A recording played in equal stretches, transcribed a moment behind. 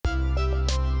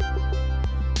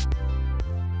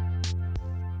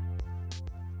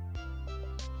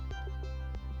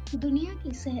दुनिया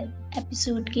की सैर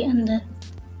एपिसोड के अंदर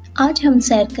आज हम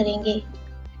सैर करेंगे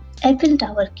एफिल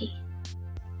टावर की।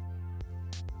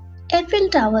 एफिल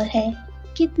टावर है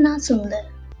कितना सुंदर।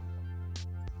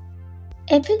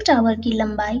 एफिल टावर की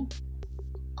लंबाई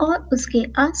और उसके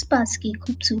आसपास की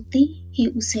खूबसूरती ही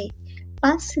उसे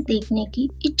पास से देखने की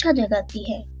इच्छा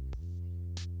जगाती है।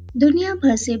 दुनिया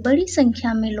भर से बड़ी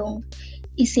संख्या में लोग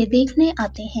इसे देखने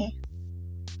आते हैं।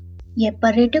 यह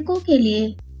पर्यटकों के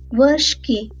लिए वर्ष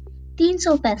के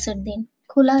 365 दिन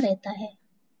खुला रहता है।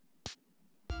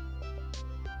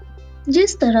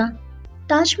 जिस तरह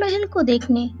ताजमहल को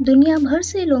देखने दुनिया भर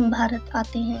से लोग भारत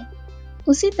आते हैं,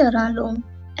 उसी तरह लोग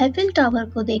एफिल टावर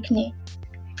को देखने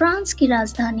फ्रांस की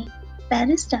राजधानी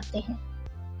पेरिस जाते हैं।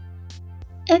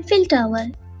 एफिल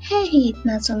टावर है ही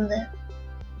इतना सुंदर,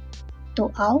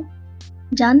 तो आओ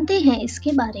जानते हैं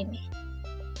इसके बारे में।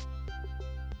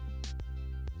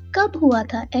 कब हुआ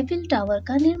था एफिल टावर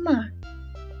का निर्माण?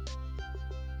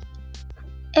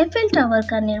 एफिल टावर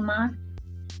का निर्माण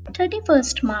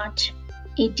 31 मार्च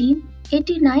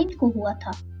 1889 को हुआ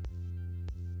था।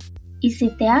 इसे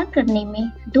तैयार करने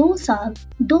में 2 साल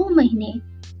 2 महीने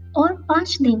और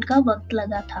 5 दिन का वक्त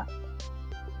लगा था।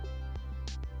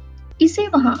 इसे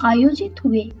वहां आयोजित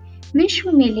हुए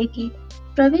विश्व मेले के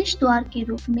प्रवेश द्वार के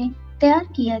रूप में तैयार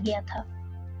किया गया था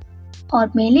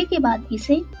और मेले के बाद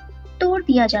इसे तोड़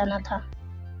दिया जाना था,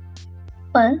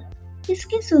 पर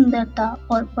इसकी सुंदरता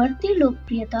और बढ़ती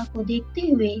लोकप्रियता को देखते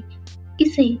हुए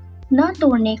इसे न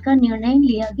तोड़ने का निर्णय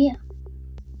लिया गया।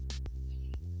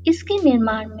 इसके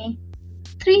निर्माण में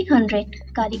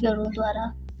 300 कारीगरों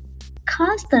द्वारा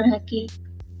खास तरह के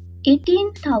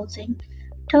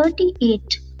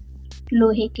 18,038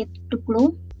 लोहे के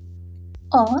टुकड़ों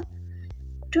और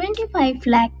 25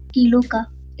 लाख किलो का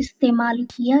इस्तेमाल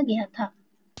किया गया था।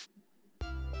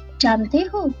 जानते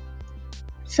हो,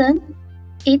 सन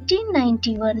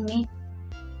 1891 में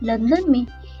लंदन में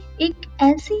एक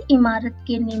ऐसी इमारत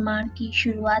के निर्माण की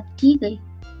शुरुआत की गई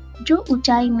जो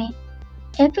ऊंचाई में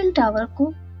एफिल टावर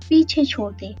को पीछे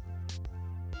छोड़ दे,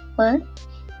 पर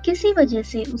किसी वजह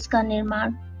से उसका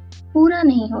निर्माण पूरा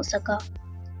नहीं हो सका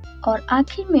और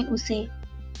आखिर में उसे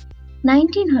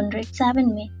 1907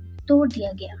 में तोड़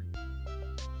दिया गया।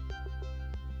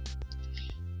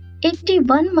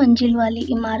 81 मंजिल वाली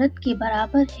इमारत के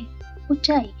बराबर है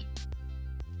ऊंचाई।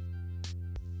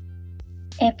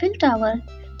 एफिल टावर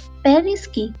पेरिस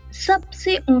की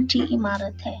सबसे ऊंची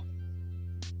इमारत है।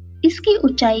 इसकी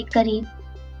ऊंचाई करीब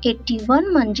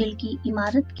 81 मंजिल की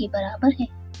इमारत के बराबर है।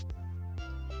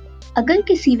 अगर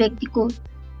किसी व्यक्ति को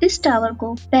इस टावर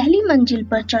को पहली मंजिल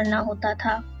पर चढ़ना होता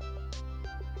था,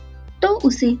 तो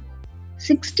उसे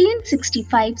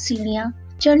 1665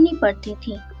 सीढ़ियां चढ़नी पड़ती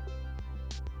थी।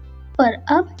 पर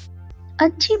अब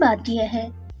अच्छी बात यह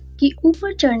है कि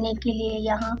ऊपर चढ़ने के लिए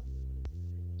यहाँ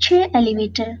 6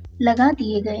 एलिवेटर लगा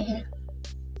दिए गए हैं।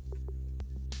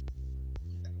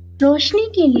 रोशनी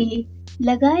के लिए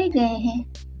लगाए गए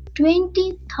हैं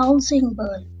 20,000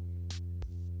 बल्ब।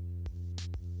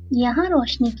 यहाँ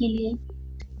रोशनी के लिए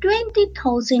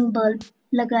 20,000 बल्ब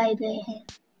लगाए गए हैं।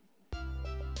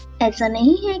 ऐसा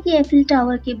नहीं है कि एफिल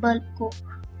टावर के बल्ब को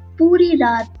पूरी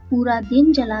रात पूरा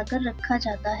दिन जलाकर रखा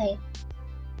जाता है।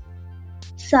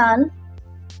 साल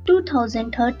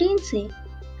 2013 से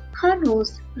हर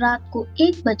रोज रात को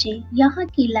 1 बजे यहाँ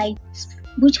की लाइट्स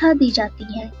बुझा दी जाती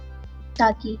हैं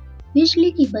ताकि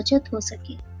बिजली की बचत हो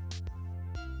सके।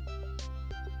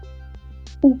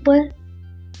 ऊपर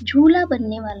झूला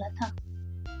बनने वाला था।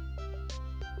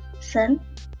 सन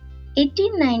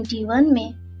 1891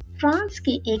 में फ्रांस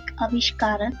के एक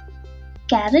आविष्कारक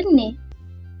कैरेन ने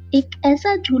एक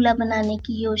ऐसा झूला बनाने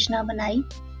की योजना बनाई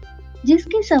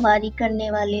जिसकी सवारी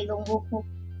करने वाले लोगों को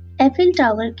एफिल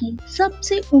टावर की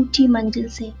सबसे ऊंची मंजिल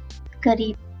से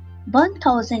करीब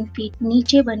 1000 फीट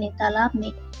नीचे बने तालाब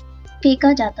में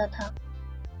फेंका जाता था।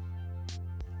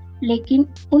 लेकिन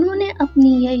उन्होंने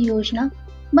अपनी यह योजना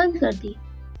बंद कर दी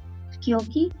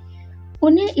क्योंकि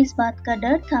उन्हें इस बात का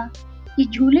डर था कि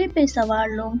झूले पे सवार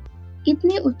लोग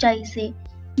इतनी ऊंचाई से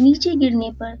नीचे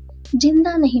गिरने पर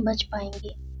जिंदा नहीं बच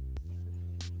पाएंगे।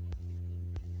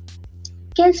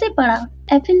 कैसे पड़ा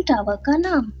एफिल टावर का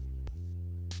नाम?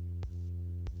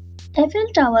 एफिल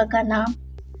टावर का नाम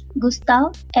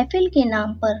गुस्ताव एफिल के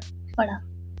नाम पर पड़ा।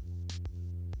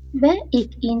 वह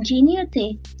एक इंजीनियर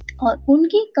थे और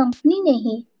उनकी कंपनी ने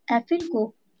ही एफिल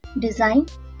को डिजाइन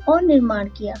और निर्माण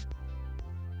किया।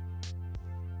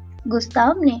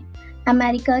 गुस्ताव ने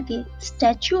अमेरिका के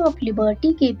स्टैच्यू ऑफ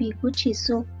लिबर्टी के भी कुछ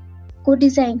हिस्सों को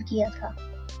डिजाइन किया था।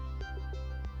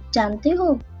 जानते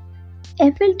हो,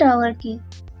 एफिल टावर की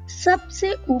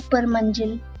सबसे ऊपर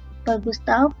मंजिल पर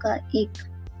गुस्ताव का एक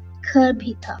घर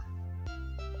भी था।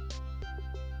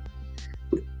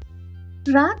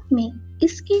 रात में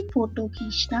इसकी फोटो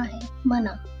खींचना है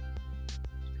मना।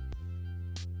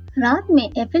 रात में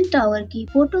एफिल टावर की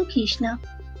फोटो खींचना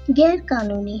गैर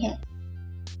कानूनी है।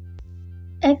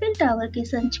 एफिल टावर के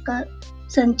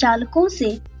संचालकों से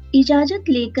इजाजत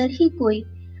लेकर ही कोई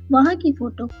वहां की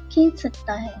फोटो खींच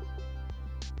सकता है।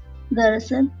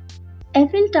 दरअसल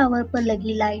एफिल टावर पर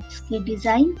लगी लाइट्स के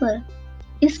डिजाइन पर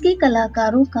इसके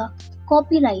कलाकारों का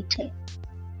कॉपीराइट है।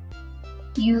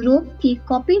 यूरोप के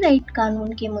कॉपीराइट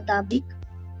कानून के मुताबिक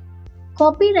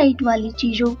कॉपीराइट वाली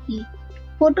चीजों की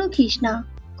फोटो खींचना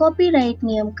कॉपीराइट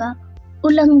नियम का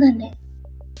उल्लंघन है।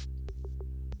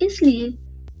 इसलिए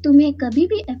तुम्हें कभी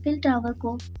भी एफिल टावर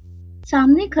को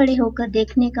सामने खड़े होकर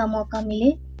देखने का मौका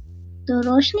मिले तो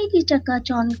रोशनी की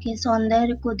चकाचौंध के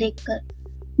सौंदर्य को देखकर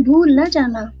भूल न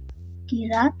जाना कि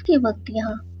रात के वक्त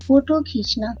यहाँ फोटो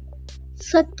खींचना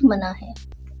सख्त मना है।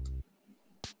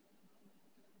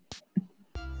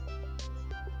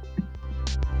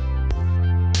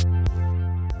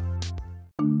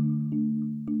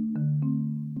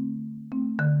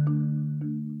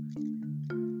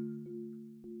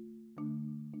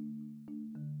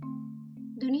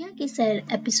 दुनिया की सैर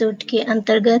एपिसोड के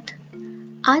अंतर्गत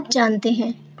आज जानते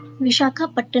हैं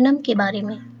विशाखापट्टनम के बारे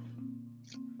में।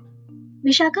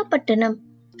 विशाखापट्टनम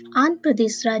आंध्र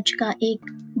प्रदेश राज्य का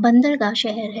एक बंदरगाह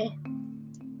शहर है।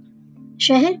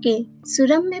 शहर के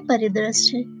सुरम्य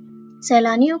परिदृश्य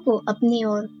सैलानियों को अपनी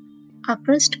ओर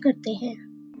आकृष्ट करते हैं।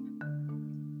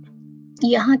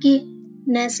 यहाँ के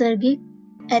नैसर्गिक,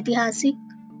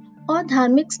 ऐतिहासिक और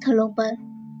धार्मिक स्थलों पर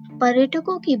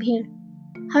पर्यटकों की भीड़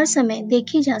हर समय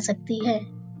देखी जा सकती है।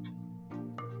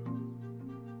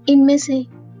 इनमें से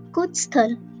कुछ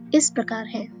स्थल इस प्रकार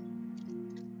हैं।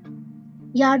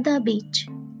 यार्दा बीच,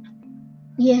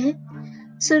 यह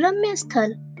सुरम्य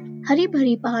स्थल हरी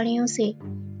भरी पहाड़ियों से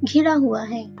घिरा हुआ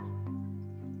है।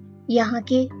 यहाँ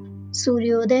के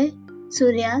सूर्योदय,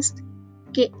 सूर्यास्त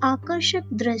के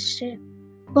आकर्षक दृश्य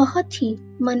बहुत ही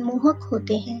मनमोहक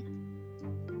होते हैं।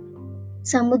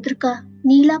 समुद्र का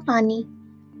नीला पानी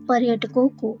पर्यटकों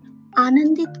को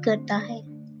आनंदित करता है।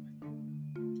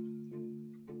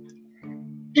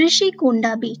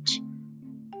 ऋषिकोंडा बीच,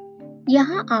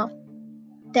 यहाँ आप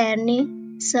तैरने,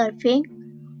 सर्फिंग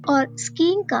और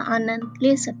स्कीइंग का आनंद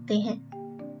ले सकते हैं।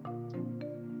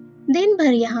 दिन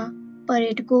भर यहाँ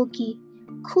पर्यटकों की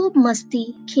खूब मस्ती,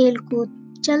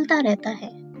 खेलकूद चलता रहता है।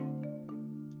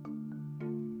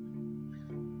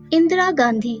 इंदिरा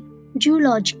गांधी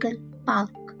जूलॉजिकल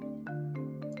पार्क,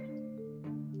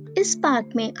 इस पार्क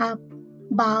में आप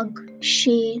बाघ,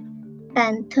 शेर,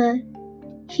 पैंथर,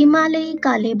 हिमालयी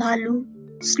काले भालू,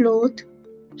 स्लोथ,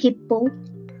 हिप्पो,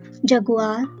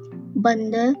 जगुआर,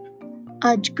 बंदर,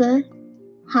 अजगर,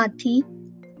 हाथी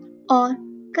और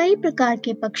कई प्रकार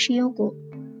के पक्षियों को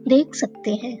देख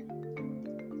सकते हैं।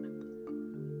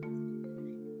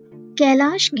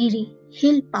 कैलाशगिरी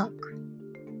हिल पार्क,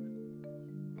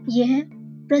 यह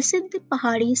प्रसिद्ध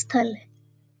पहाड़ी स्थल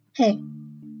है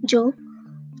जो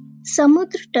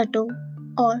समुद्र तटों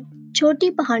और छोटी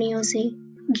पहाड़ियों से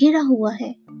घिरा हुआ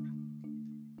है।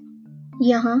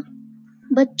 यहाँ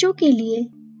बच्चों के लिए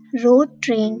रोड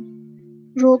ट्रेन,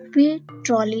 रोपवे,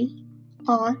 ट्रॉली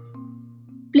और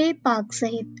प्ले पार्क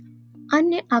सहित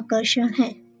अन्य आकर्षण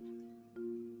हैं।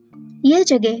 यह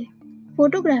जगह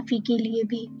फोटोग्राफी के लिए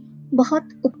भी बहुत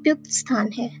उपयुक्त स्थान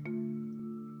है।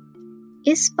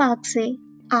 इस पार्क से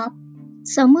आप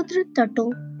समुद्र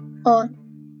तटों और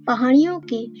पहाड़ियों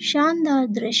के शानदार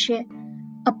दृश्य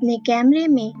अपने कैमरे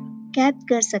में कैद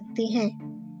कर सकते हैं।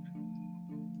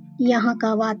 यहाँ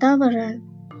का वातावरण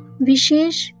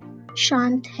विशेष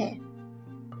शांत है।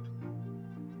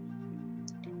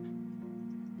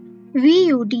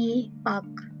 VUDA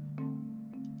पार्क,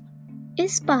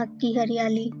 इस पार्क की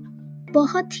हरियाली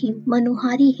बहुत ही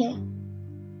मनोहारी है।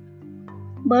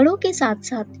 बड़ों के साथ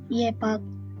साथ यह पार्क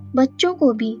बच्चों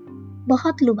को भी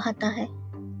बहुत लुभाता है।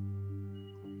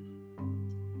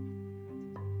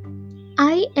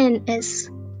 INS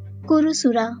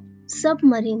कुरुसुरा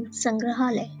सबमरीन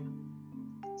संग्रहालय,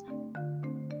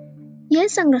 यह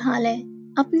संग्रहालय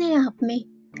अपने आप में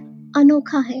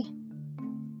अनोखा है।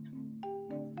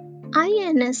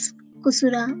 INS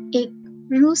कुरुसुरा एक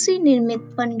रूसी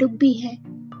निर्मित पनडुब्बी है।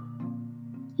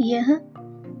 यह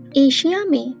एशिया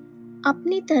में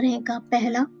अपनी तरह का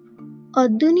पहला और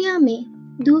दुनिया में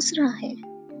दूसरा है।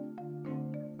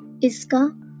 इसका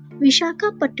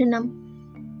विशाखापट्टनम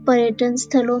पर्यटन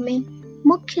स्थलों में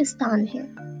मुख्य स्थान है।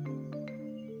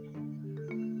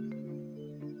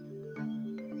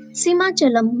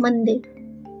 सीमाचलम मंदिर,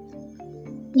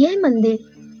 यह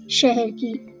मंदिर शहर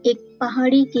की एक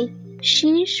पहाड़ी के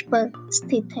शीर्ष पर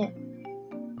स्थित है।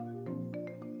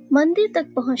 मंदिर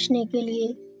तक पहुंचने के लिए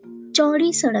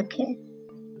चौड़ी सड़क है।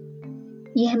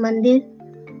 यह मंदिर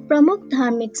प्रमुख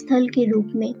धार्मिक स्थल के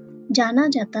रूप में जाना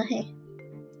जाता है।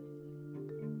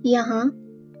 यहाँ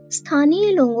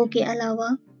स्थानीय लोगों के अलावा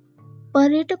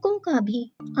पर्यटकों का भी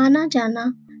आना जाना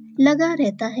लगा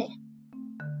रहता है।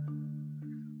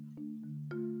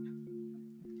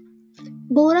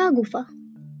 बोरा गुफा।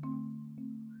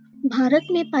 भारत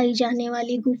में पाई जाने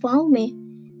वाली गुफाओं में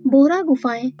बोरा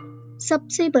गुफाएं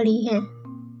सबसे बड़ी हैं।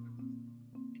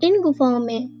 इन गुफाओं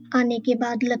में आने के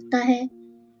बाद लगता है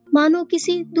मानो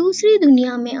किसी दूसरी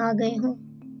दुनिया में आ गए हों।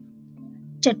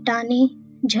 चट्टानें,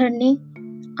 झरने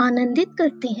आनंदित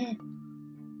करते हैं।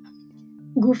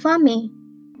 गुफा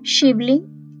में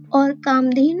शिवलिंग और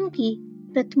कामधेनु की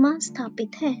प्रतिमा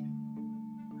स्थापित है।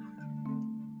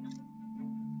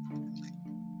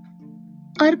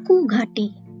 अरकू घाटी।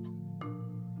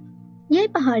 यह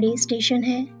पहाड़ी स्टेशन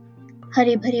है।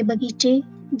 हरे भरे बगीचे,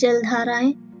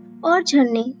 जलधाराएं और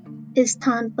झरने इस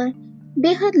स्थान पर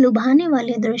बेहद लुभाने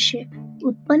वाले दृश्य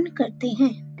उत्पन्न करते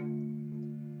हैं।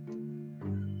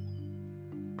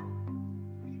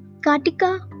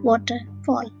 काटिका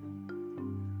वाटरफॉल।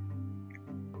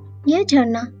 यह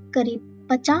झरना करीब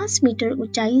 50 मीटर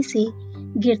ऊंचाई से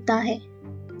गिरता है।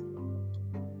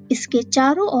 इसके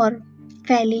चारों ओर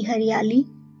फैली हरियाली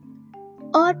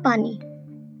और पानी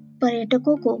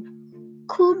पर्यटकों को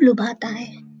खूब लुभाता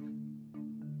है।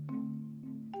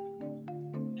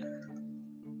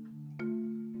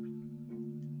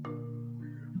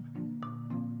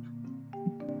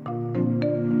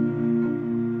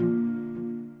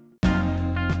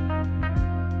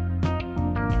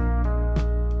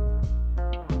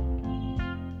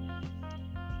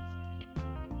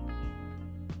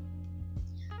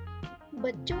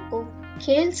 बच्चों को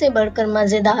खेल से बढ़कर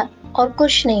मजेदार और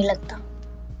कुछ नहीं लगता।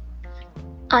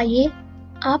 आइए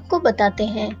आपको बताते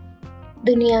हैं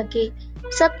दुनिया के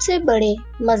सबसे बड़े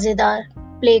मजेदार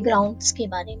प्लेग्राउंड्स के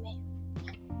बारे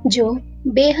में, जो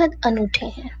बेहद अनूठे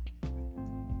हैं।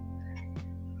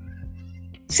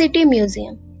 City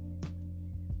museum.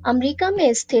 अमेरिका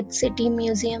में स्थित सिटी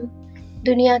म्यूजियम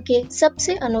दुनिया के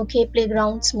सबसे अनोखे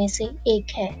प्लेग्राउंड्स में से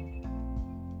एक है।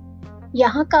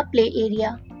 यहाँ का प्ले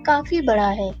एरिया काफी बड़ा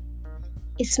है।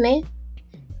 इसमें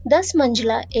 10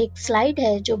 मंजिला एक स्लाइड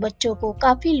है जो बच्चों को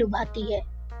काफी लुभाती है।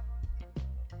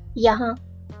 यहाँ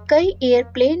कई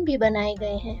एयरप्लेन भी बनाए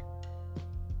गए हैं।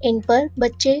 इन पर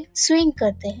बच्चे स्विंग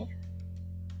करते हैं।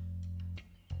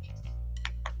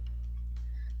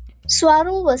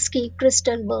 Swarovski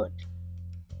Crystal world.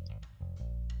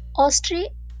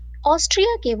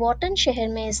 ऑस्ट्रिया के वॉटन शहर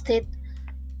में स्थित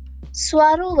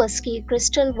स्वारोवस्की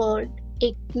क्रिस्टल वर्ल्ड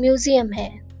एक म्यूजियम है।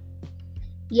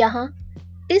 यहाँ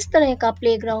इस तरह का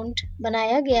प्लेग्राउंड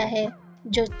बनाया गया है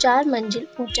जो 4 मंजिल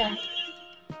ऊंचा है।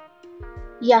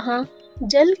 यहाँ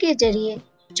जल के जरिए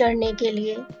चढ़ने के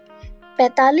लिए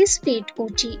 45 फीट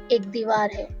ऊंची एक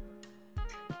दीवार है।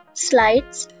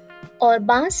 स्लाइड्स और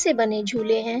बांस से बने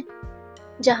झूले हैं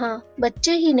जहाँ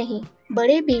बच्चे ही नहीं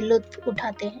बड़े भी लुत्फ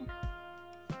उठाते हैं।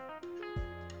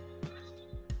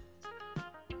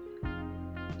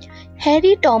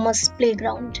 Harry Thomas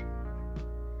playground.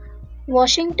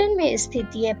 वॉशिंगटन में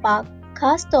स्थित यह पार्क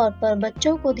खास तौर पर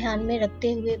बच्चों को ध्यान में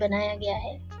रखते हुए बनाया गया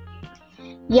है।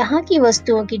 यहाँ की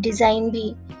वस्तुओं की डिजाइन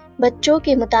भी बच्चों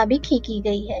के मुताबिक ही की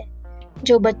गई है,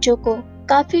 जो बच्चों को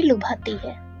काफी लुभाती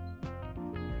है।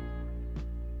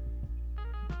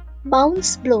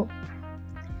 Bounce blow.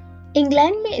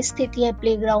 इंग्लैंड में स्थित यह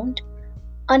प्लेग्राउंड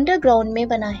अंडरग्राउंड में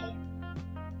बना है,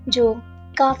 जो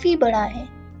काफी बड़ा है।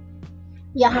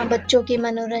 यहाँ बच्चों के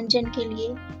मनोरंजन के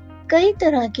लिए कई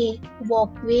तरह के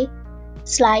वॉकवे,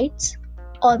 स्लाइड्स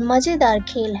और मजेदार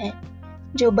खेल हैं,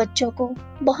 जो बच्चों को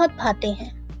बहुत भाते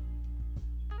हैं।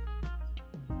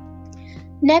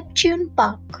 Neptune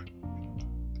park.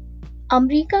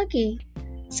 अमेरिका के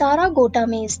सारागोटा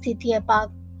में स्थित यह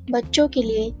पार्क बच्चों के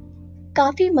लिए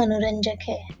काफी मनोरंजक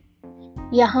है।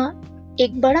 यहाँ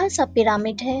एक बड़ा सा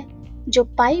पिरामिड है जो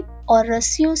पाइप और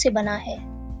रस्सियों से बना है।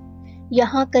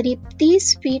 यहाँ करीब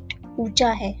 30 फीट ऊंचा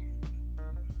है,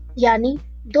 यानी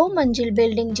 2 मंजिल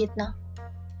बिल्डिंग जितना।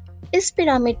 इस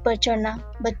पिरामिड पर चढ़ना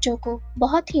बच्चों को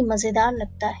बहुत ही मजेदार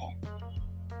लगता है।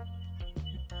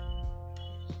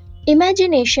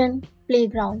 Imagination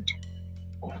playground.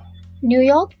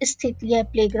 न्यूयॉर्क स्थित यह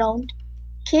प्लेग्राउंड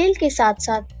खेल के साथ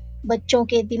साथ बच्चों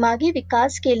के दिमागी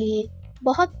विकास के लिए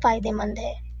बहुत फायदेमंद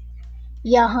है।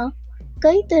 यहाँ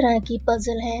कई तरह की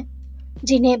पजल हैं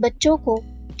जिन्हें बच्चों को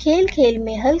खेल खेल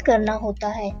में हल करना होता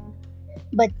है।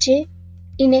 बच्चे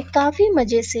इन्हें काफी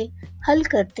मजे से हल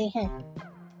करते हैं।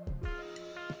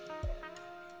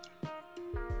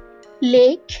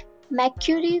 Lake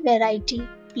McQuarrie variety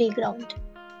playground.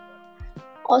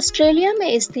 Australia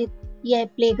में स्थित यह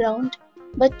प्लेग्राउंड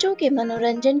बच्चों के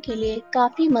मनोरंजन के लिए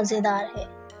काफी मजेदार है।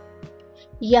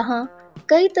 यहाँ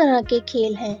कई तरह के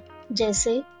खेल हैं,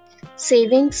 जैसे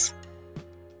सेविंग्स,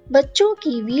 बच्चों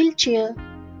की व्हील चेयर,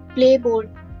 प्ले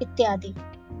बोर्ड इत्यादि।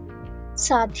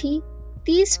 साथ ही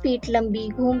 30 फीट लंबी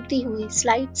घूमती हुई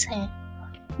स्लाइड्स हैं,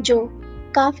 जो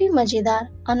काफी मजेदार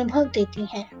अनुभव देती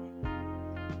हैं।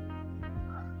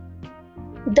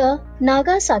 The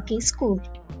Nagasaki school.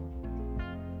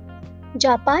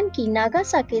 जापान की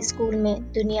नागासाकी स्कूल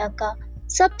में दुनिया का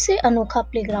सबसे अनोखा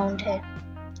प्लेग्राउंड है।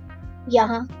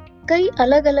 यहाँ कई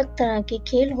अलग अलग तरह के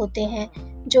खेल होते हैं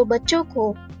जो बच्चों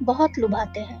को बहुत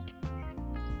लुभाते हैं।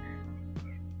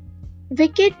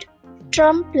 Wicket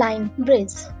trampoline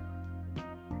bridge.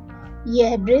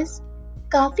 यह ब्रिज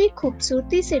काफी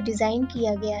खूबसूरती से डिजाइन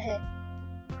किया गया है।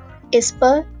 इस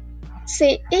पर से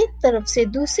एक तरफ से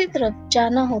दूसरी तरफ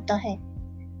जाना होता है।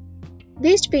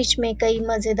 बीच बीच में कई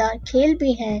मजेदार खेल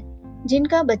भी हैं,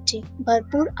 जिनका बच्चे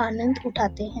भरपूर आनंद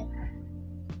उठाते हैं।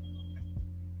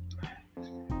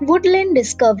 Woodland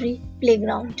discovery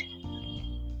playground.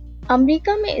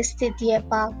 अमेरिका में स्थित यह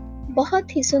पार्क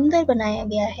बहुत ही सुंदर बनाया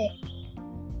गया है।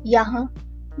 यहाँ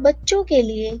बच्चों के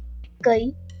लिए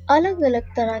कई अलग अलग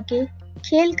तरह के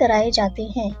खेल कराए जाते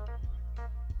हैं।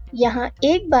 यहाँ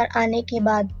एक बार आने के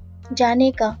बाद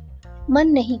जाने का मन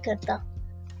नहीं करता।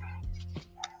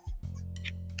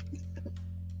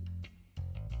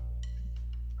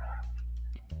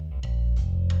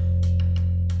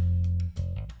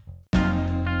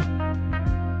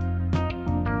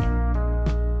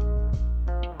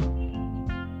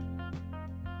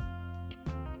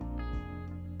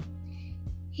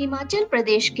 हिमाचल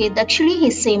प्रदेश के दक्षिणी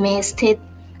हिस्से में स्थित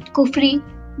कुफरी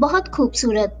बहुत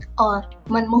खूबसूरत और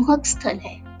मनमोहक स्थल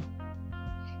है।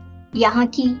 यहाँ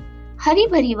की हरी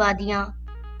भरी वादियां,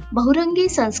 बहुरंगी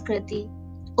संस्कृति,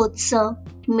 उत्सव,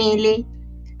 मेले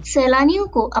सैलानियों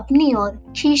को अपनी ओर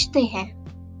खींचते हैं।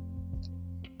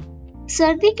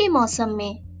 सर्दी के मौसम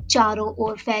में चारों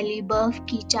ओर फैली बर्फ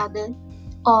की चादर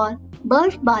और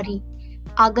बर्फबारी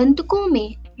आगंतुकों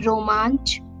में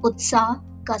रोमांच, उत्साह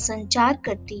का संचार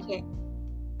करती है।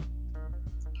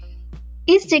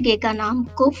 इस जगह का नाम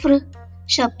कुफ्र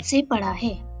शब्द से पड़ा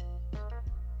है।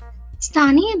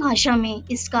 स्थानीय भाषा में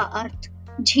इसका अर्थ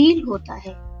झील होता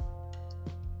है।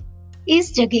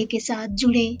 इस जगह के साथ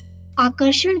जुड़े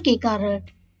आकर्षण के कारण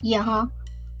यहाँ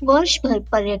वर्ष भर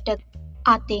पर्यटक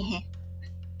आते हैं।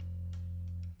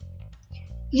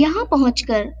 यहाँ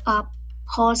पहुंचकर आप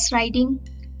horse riding,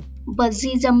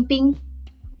 bungee jumping,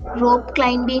 rope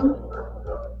climbing,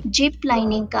 zip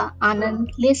lining का आनंद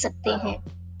ले सकते हैं।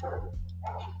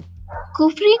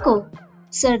 कुफरी को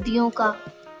सर्दियों का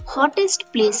हॉटेस्ट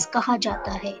प्लेस कहा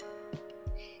जाता है।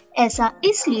 ऐसा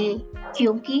इसलिए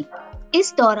क्योंकि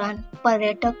इस दौरान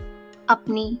पर्यटक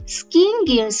अपनी स्कीइंग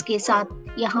गियर्स के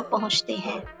साथ यहाँ पहुँचते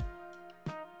हैं।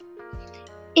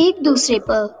 एक दूसरे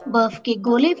पर बर्फ के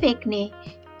गोले फेंकने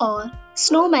और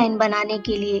स्नोमैन बनाने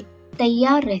के लिए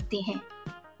तैयार रहते हैं।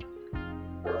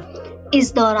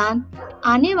 इस दौरान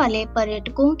आने वाले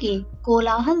पर्यटकों के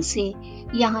कोलाहल से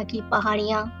यहाँ की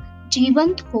पहाड़ियां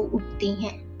जीवंत हो उठती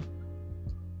हैं।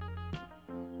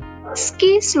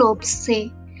 स्की स्लोप्स से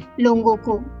लोगों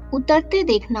को उतरते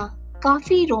देखना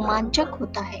काफी रोमांचक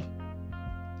होता है।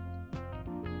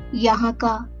 यहाँ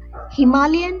का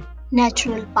हिमालयन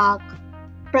नेचुरल पार्क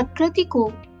प्रकृति को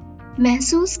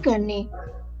महसूस करने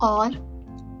और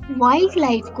वाइल्ड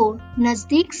लाइफ को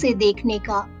नजदीक से देखने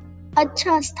का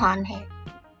अच्छा स्थान है।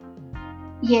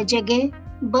 यह जगह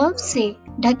बर्फ से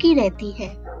ढकी रहती है।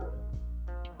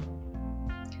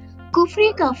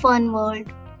 कुफरी का फन वर्ल्ड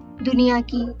दुनिया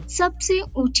की सबसे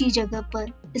ऊंची जगह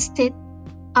पर स्थित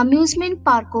अम्यूजमेंट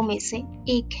पार्कों में से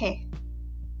एक है।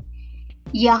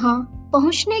 यहाँ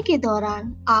पहुंचने के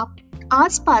दौरान आप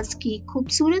आसपास की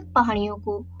खूबसूरत पहाड़ियों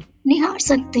को निहार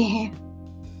सकते हैं।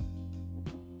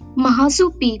 महासू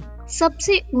पीक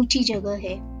सबसे ऊंची जगह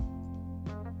है।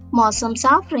 मौसम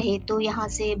साफ रहे तो यहाँ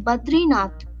से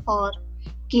बद्रीनाथ और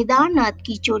केदारनाथ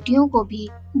की चोटियों को भी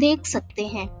देख सकते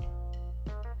हैं।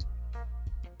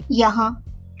 यहाँ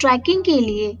ट्रैकिंग के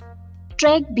लिए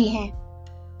ट्रैक भी हैं।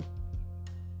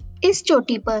 इस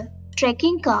चोटी पर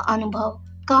ट्रैकिंग का अनुभव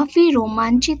काफी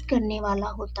रोमांचित करने वाला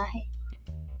होता है।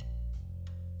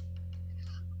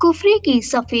 कुफरी की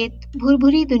सफेद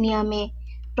भुरभुरी दुनिया में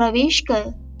प्रवेश कर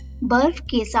बर्फ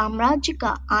के साम्राज्य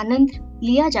का आनंद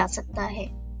लिया जा सकता है।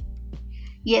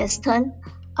 यह स्थल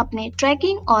अपने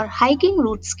ट्रैकिंग और हाइकिंग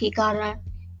रूट्स के कारण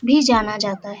भी जाना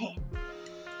जाता है।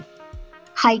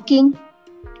 हाइकिंग,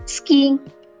 स्कीइंग,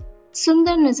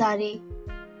 सुंदर नज़ारे,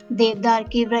 देवदार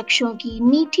के वृक्षों की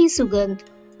मीठी सुगंध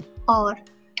और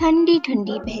ठंडी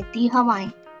ठंडी बहती हवाएं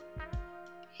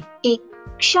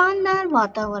शानदार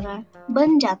वातावरण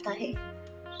बन जाता है।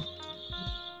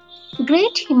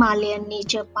 ग्रेट हिमालयन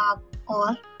नेचर पार्क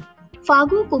और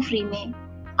फागु कुफरी में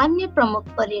अन्य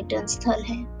प्रमुख पर्यटन स्थल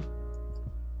हैं।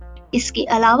 इसके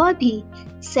अलावा भी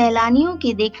सैलानियों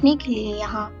के देखने के लिए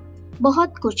यहाँ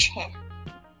बहुत कुछ है।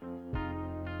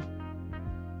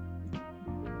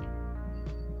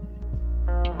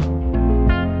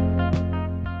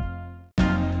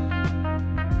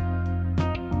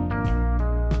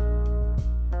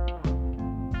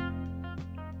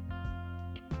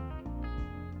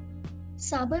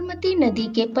 साबरमती नदी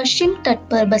के पश्चिम तट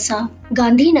पर बसा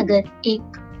गांधीनगर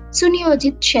एक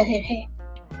सुनियोजित शहर है।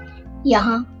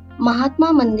 यहाँ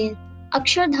महात्मा मंदिर,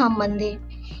 अक्षरधाम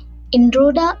मंदिर,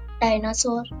 इंद्रोडा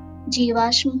डायनासोर,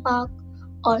 जीवाश्म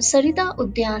पार्क और सरिता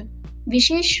उद्यान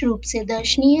विशेष रूप से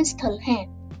दर्शनीय स्थल हैं।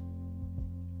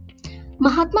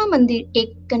 महात्मा मंदिर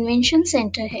एक कन्वेंशन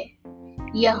सेंटर है।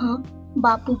 यहाँ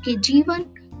बापू के जीवन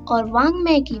और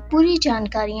वाङ्मय की पूरी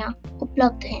जानकारियां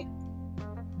उपलब्ध हैं।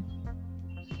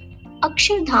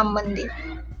 अक्षरधाम मंदिर।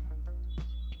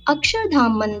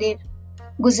 अक्षरधाम मंदिर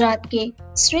गुजरात के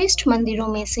श्रेष्ठ मंदिरों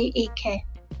में से एक है।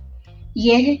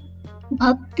 यह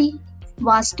भक्ति,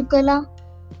 वास्तुकला,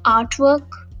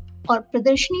 आर्टवर्क और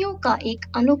प्रदर्शनियों का एक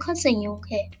अनोखा संयोग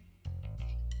है।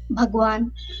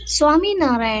 भगवान स्वामी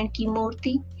नारायण की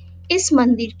मूर्ति इस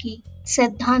मंदिर की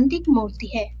सैद्धांतिक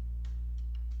मूर्ति है।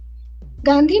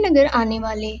 गांधीनगर आने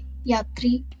वाले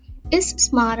यात्री इस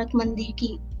स्मारक मंदिर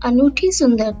की अनूठी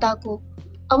सुंदरता को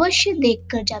अवश्य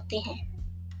देखकर जाते हैं।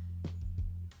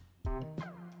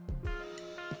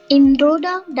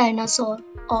 इंद्रोडा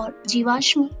डायनासोर और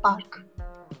जीवाश्म पार्क।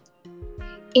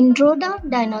 इंद्रोडा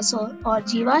डायनासोर और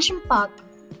जीवाश्म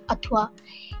पार्क अथवा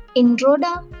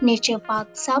इंद्रोडा नेचर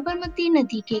पार्क साबरमती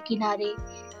नदी के किनारे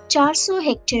 400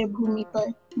 हेक्टेयर भूमि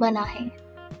पर बना है।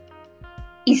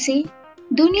 इसे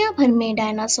दुनिया भर में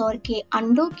डायनासोर के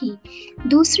अंडों की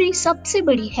दूसरी सबसे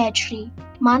बड़ी हैचरी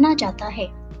माना जाता है।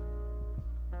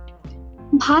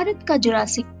 भारत का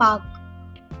जुरासिक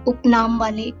पार्क उपनाम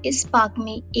वाले इस पार्क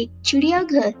में एक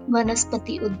चिड़ियाघर,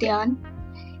 वनस्पति उद्यान,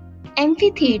 एम्फी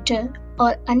थिएटर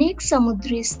और अनेक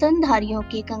समुद्री स्तनधारियों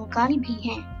के कंकाल भी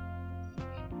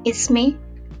हैं। इसमें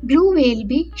ब्लू व्हेल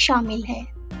भी शामिल है।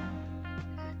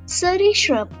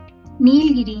 सरीसृप,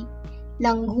 नीलगिरी,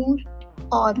 लंगूर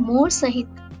और मोर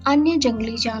सहित अन्य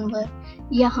जंगली जानवर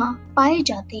यहाँ पाए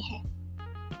जाते हैं।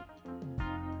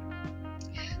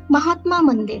 महात्मा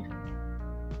मंदिर।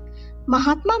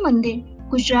 महात्मा मंदिर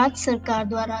गुजरात सरकार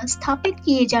द्वारा स्थापित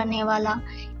किए जाने वाला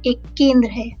एक केंद्र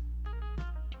है।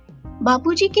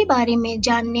 बापूजी के बारे में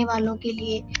जानने वालों के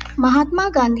लिए महात्मा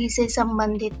गांधी से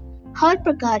संबंधित हर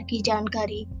प्रकार की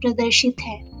जानकारी प्रदर्शित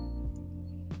है।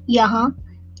 यहाँ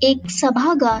एक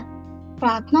सभागार,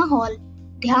 प्रार्थना हॉल,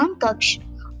 ध्यान कक्ष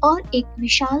और एक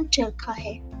विशाल चरखा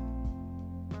है।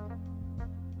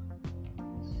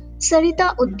 सरिता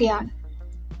उद्यान।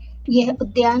 यह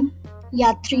उद्यान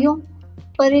यात्रियों,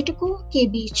 पर्यटकों के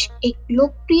बीच एक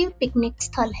लोकप्रिय पिकनिक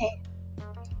स्थल है।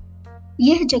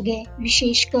 यह जगह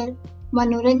विशेषकर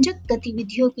मनोरंजक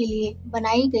गतिविधियों के लिए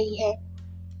बनाई गई है।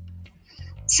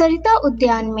 सरिता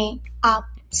उद्यान में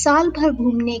आप साल भर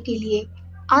घूमने के लिए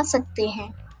आ सकते हैं।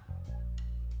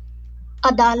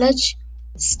 अदालज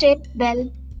स्टेप वेल।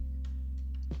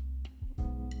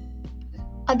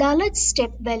 अदालज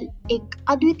स्टेप वेल एक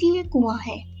अद्वितीय कुआं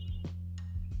है।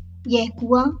 यह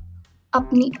कुआं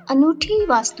अपनी अनूठी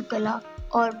वास्तुकला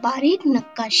और बारीक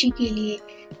नक्काशी के लिए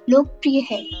लोकप्रिय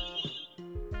है।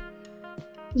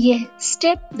 यह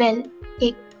स्टेप वेल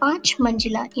एक 5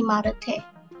 मंजिला इमारत है।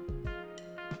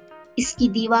 इसकी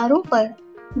दीवारों पर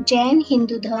जैन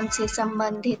हिंदू धर्म से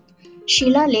संबंधित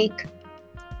शिलालेख,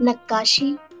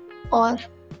 नक्काशी और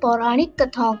पौराणिक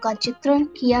कथाओं का चित्रण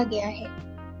किया गया है।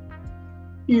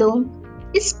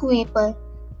 लोग इस कुएं पर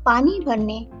पानी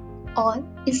भरने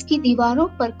और इसकी दीवारों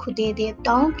पर खुदे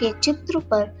देवताओं के चित्र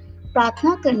पर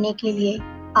प्रार्थना करने के लिए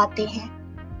आते हैं।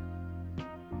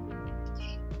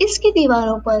 इसकी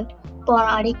दीवारों पर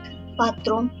पौराणिक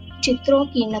पात्रों, चित्रों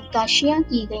की नक्काशियां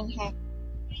की गई हैं।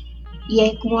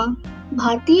 यह कुआं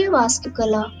भारतीय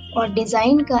वास्तुकला और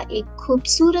डिजाइन का एक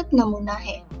खूबसूरत नमूना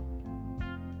है।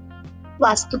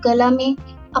 वास्तुकला में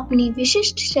अपनी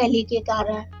विशिष्ट शैली के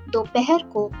कारण दोपहर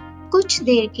को कुछ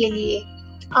देर के लिए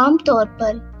आमतौर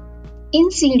पर इन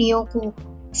सीढ़ियों को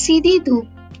सीधी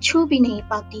धूप छू भी नहीं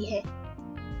पाती है।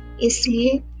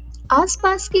 इसलिए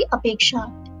आसपास की अपेक्षा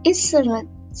इस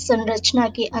संरचना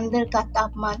के अंदर का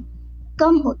तापमान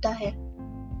कम होता है।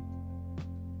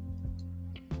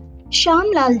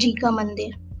 श्यामलाल जी का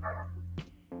मंदिर।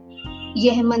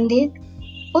 यह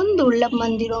मंदिर उन दुर्लभ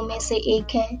मंदिरों में से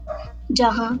एक है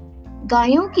जहां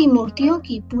गायों की मूर्तियों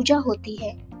की पूजा होती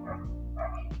है।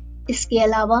 इसके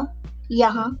अलावा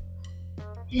यहाँ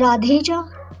राधेजा,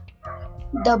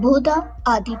 दभोदा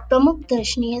आदि प्रमुख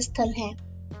दर्शनीय स्थल हैं।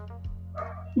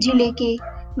 जिले के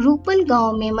रूपल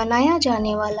गांव में मनाया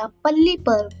जाने वाला पल्ली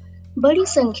पर्व बड़ी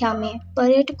संख्या में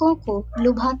पर्यटकों को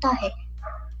लुभाता है।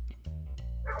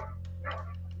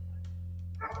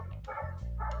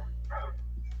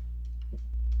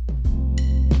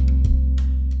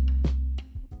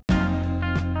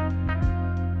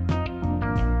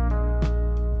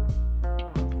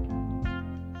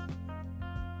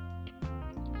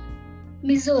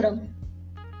 मिजोरम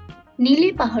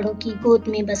नीले पहाड़ों की गोद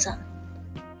में बसा।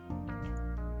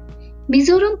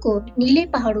 मिजोरम को नीले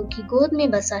पहाड़ों की गोद में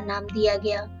बसा नाम दिया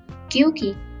गया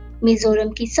क्योंकि मिजोरम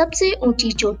की सबसे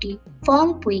ऊंची चोटी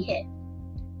फोंगपुई है,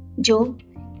 जो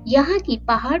यहाँ की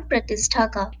पहाड़ प्रतिष्ठा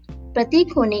का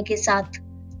प्रतीक होने के साथ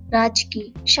राज्य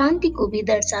की शांति को भी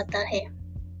दर्शाता है।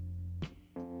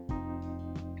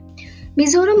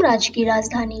 मिजोरम राज्य की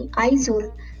राजधानी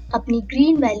आइजोल अपनी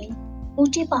ग्रीन वैली,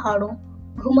 ऊंचे पहाड़ों,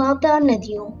 घुमावदार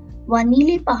नदियों व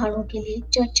नीले पहाड़ों के लिए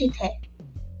चर्चित है।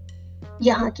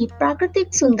 यहाँ की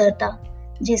प्राकृतिक सुंदरता,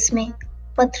 जिसमें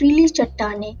पथरीली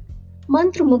चट्टानें,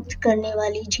 मंत्रमुग्ध करने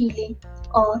वाली झीलें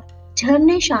और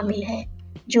झरने शामिल हैं,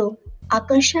 जो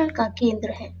आकर्षण का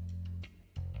केंद्र है।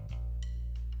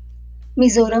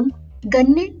 मिजोरम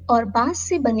गन्ने और बांस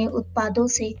से बने उत्पादों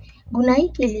से बुनाई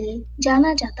के लिए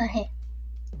जाना जाता है।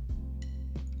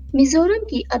 मिजोरम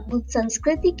की अद्भुत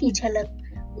संस्कृति की झलक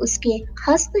उसके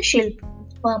हस्तशिल्प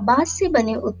व बांस से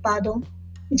बने उत्पादों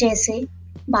जैसे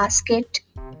बास्केट,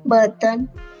 बर्तन,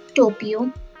 टोपियों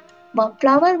व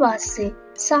फ्लावर वास से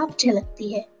साफ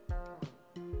झलकती है।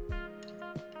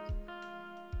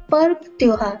 पर्व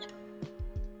त्योहार।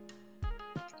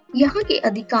 यहाँ के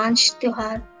अधिकांश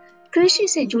त्योहार कृषि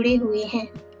से जुड़े हुए हैं।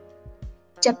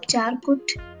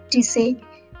 चपचारकुट, जिसे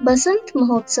बसंत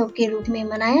महोत्सव के रूप में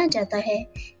मनाया जाता है,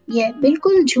 यह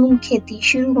बिल्कुल झूम खेती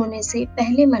शुरू होने से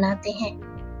पहले मनाते हैं।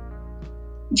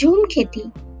 झूम खेती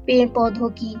पेड़ पौधों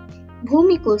की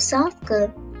भूमि को साफ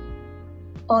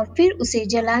कर और फिर उसे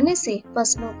जलाने से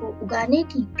फसलों को उगाने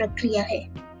की प्रक्रिया है।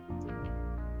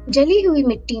 जली हुई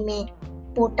मिट्टी में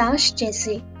पोटाश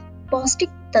जैसे पौष्टिक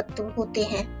तत्व होते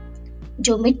हैं,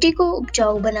 जो मिट्टी को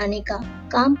उपजाऊ बनाने का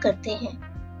काम करते हैं।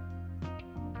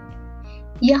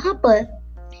 यहाँ पर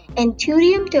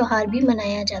एंथूरियम त्योहार भी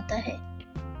मनाया जाता है।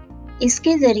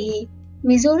 इसके जरिए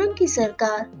मिजोरम की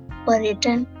सरकार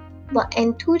पर्यटन व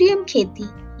एंथूरियम खेती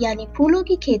यानी फूलों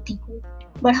की खेती को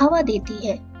बढ़ावा देती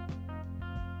है।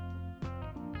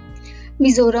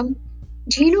 मिजोरम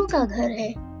झीलों का घर है।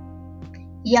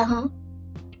 यहाँ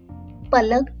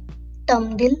पलग,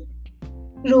 तमदिल,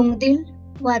 रुंगदिल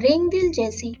व रेंगदिल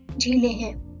जैसी झीलें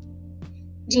हैं,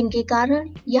 जिनके कारण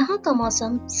यहाँ का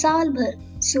मौसम साल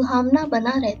भर सुहावना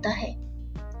बना रहता है।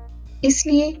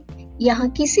 इसलिए यहाँ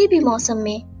किसी भी मौसम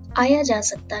में आया जा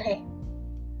सकता है।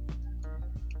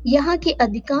 यहाँ के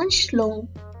अधिकांश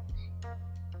लोग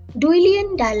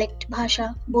डुइलियन डायलेक्ट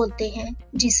भाषा बोलते हैं,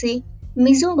 जिसे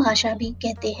मिजो भाषा भी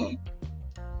कहते हैं।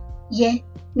 यह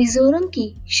मिजोरम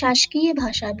की शासकीय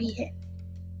भाषा भी है।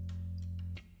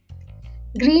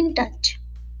 Green touch.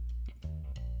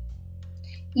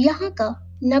 यहाँ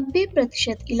का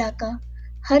 90% इलाका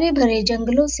हरे भरे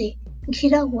जंगलों से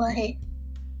घिरा हुआ है,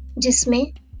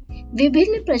 जिसमें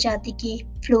विभिन्न प्रजाति के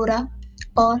फ्लोरा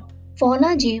और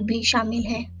फौना जीव भी शामिल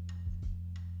हैं।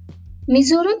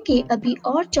 मिजोरम के अभी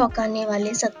और चौंकाने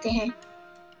वाले सत्य हैं।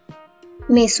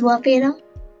 मेसुआ पेड़ा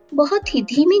बहुत ही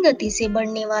धीमी गति से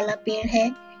बढ़ने वाला पेड़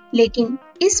है, लेकिन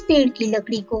इस पेड़ की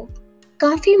लकड़ी को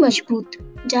काफी मजबूत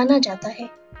जाना जाता है।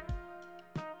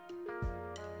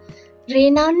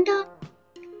 रेनांडा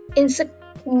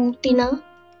इंसक्यूटिना,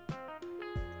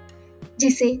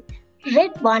 जिसे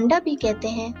रेड वांडा भी कहते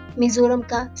हैं, मिजोरम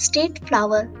का स्टेट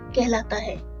फ्लावर कहलाता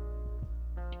है।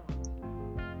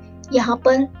 यहाँ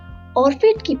पर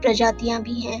ऑर्किड की प्रजातियां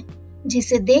भी हैं,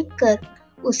 जिसे देखकर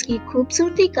उसकी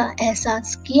खूबसूरती का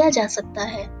एहसास किया जा सकता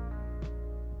है।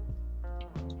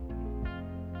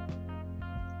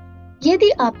 यदि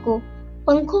आपको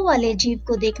पंखों वाले जीव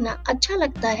को देखना अच्छा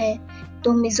लगता है,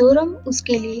 तो मिजोरम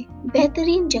उसके लिए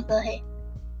बेहतरीन जगह है,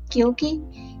 क्योंकि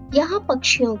यहाँ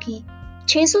पक्षियों की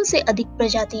 600 से अधिक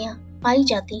प्रजातियां पाई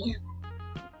जाती हैं।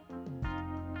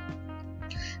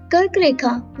 कर्क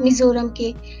रेखा मिजोरम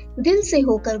के दिल से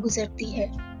होकर गुजरती है।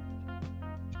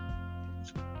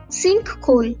 सिंक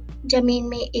खोल जमीन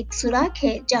में एक सुराख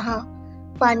है, जहां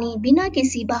पानी बिना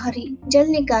किसी बाहरी जल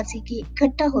निकासी के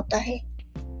इकट्ठा होता है।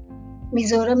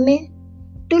 मिजोरम में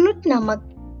टुलुट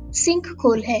नामक सिंक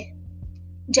खोल है,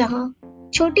 जहां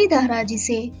छोटी धारा,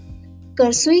 जिसे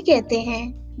करसुई कहते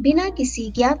हैं, बिना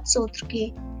किसी ज्ञात स्रोत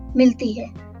के मिलती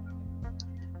है।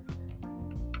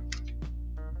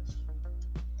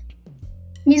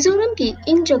 मिजोरम की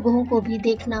इन जगहों को भी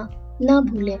देखना न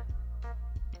भूलें।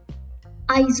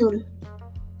 आइजोल,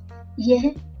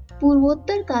 यह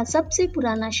पूर्वोत्तर का सबसे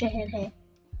पुराना शहर है,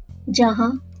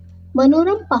 जहां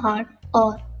मनोरम पहाड़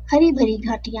और हरी भरी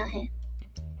घाटियां हैं,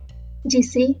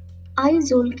 जिसे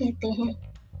आइजोल कहते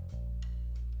हैं।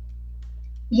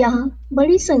 यहाँ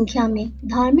बड़ी संख्या में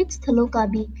धार्मिक स्थलों का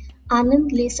भी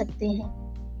आनंद ले सकते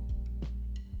हैं।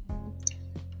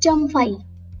 चम्फाई,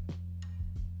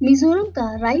 मिजोरम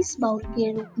का राइस बाउल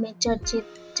के रूप में चर्चित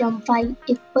चम्फाई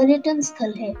एक पर्यटन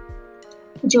स्थल है,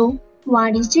 जो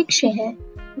वाणिज्यिक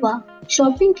शहर व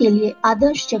शॉपिंग के लिए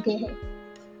आदर्श जगह है।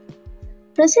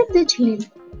 प्रसिद्ध झील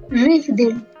रिफ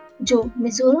दिल, जो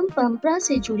मिजोरम परंपरा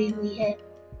से जुड़ी हुई है,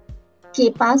 के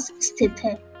पास स्थित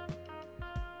है।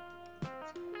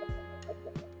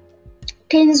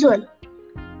 टेंजुअल,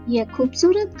 यह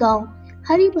खूबसूरत गांव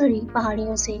हरी भरी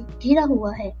पहाड़ियों से घिरा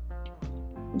हुआ है,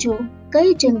 जो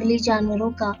कई जंगली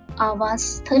जानवरों का आवास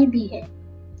स्थल भी है।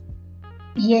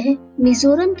 यह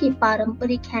मिजोरम के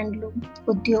पारंपरिक हैंडलूम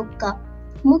उद्योग का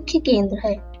मुख्य केंद्र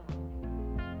है।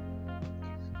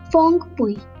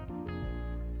 फोंगपुई,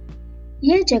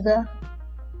 यह जगह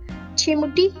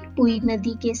छिमुटी-पुई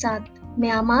नदी के साथ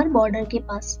म्यांमार बॉर्डर के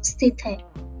पास स्थित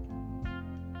है।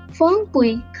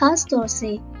 फोंगपुई खास तौर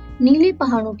से नीले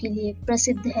पहाड़ों के लिए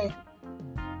प्रसिद्ध है।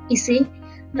 इसे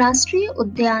राष्ट्रीय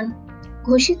उद्यान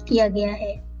घोषित किया गया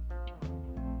है।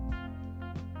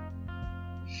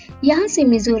 यहाँ से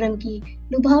मिजोरम की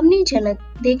लुभावनी झलक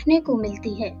देखने को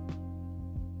मिलती है।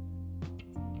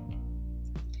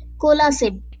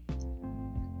 कोलासिब,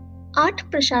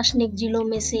 8 प्रशासनिक जिलों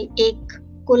में से एक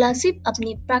कोलासिब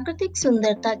अपनी प्राकृतिक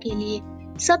सुंदरता के लिए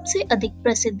सबसे अधिक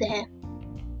प्रसिद्ध है।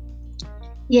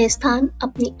 यह स्थान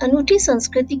अपनी अनूठी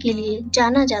संस्कृति के लिए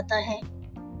जाना जाता है।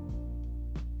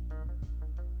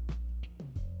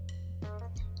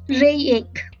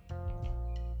 रेयेक,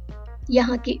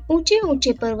 यहाँ के ऊंचे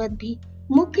ऊंचे पर्वत भी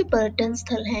मुख्य पर्यटन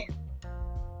स्थल हैं।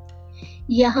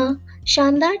 यहाँ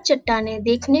शानदार चट्टानें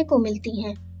देखने को मिलती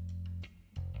हैं,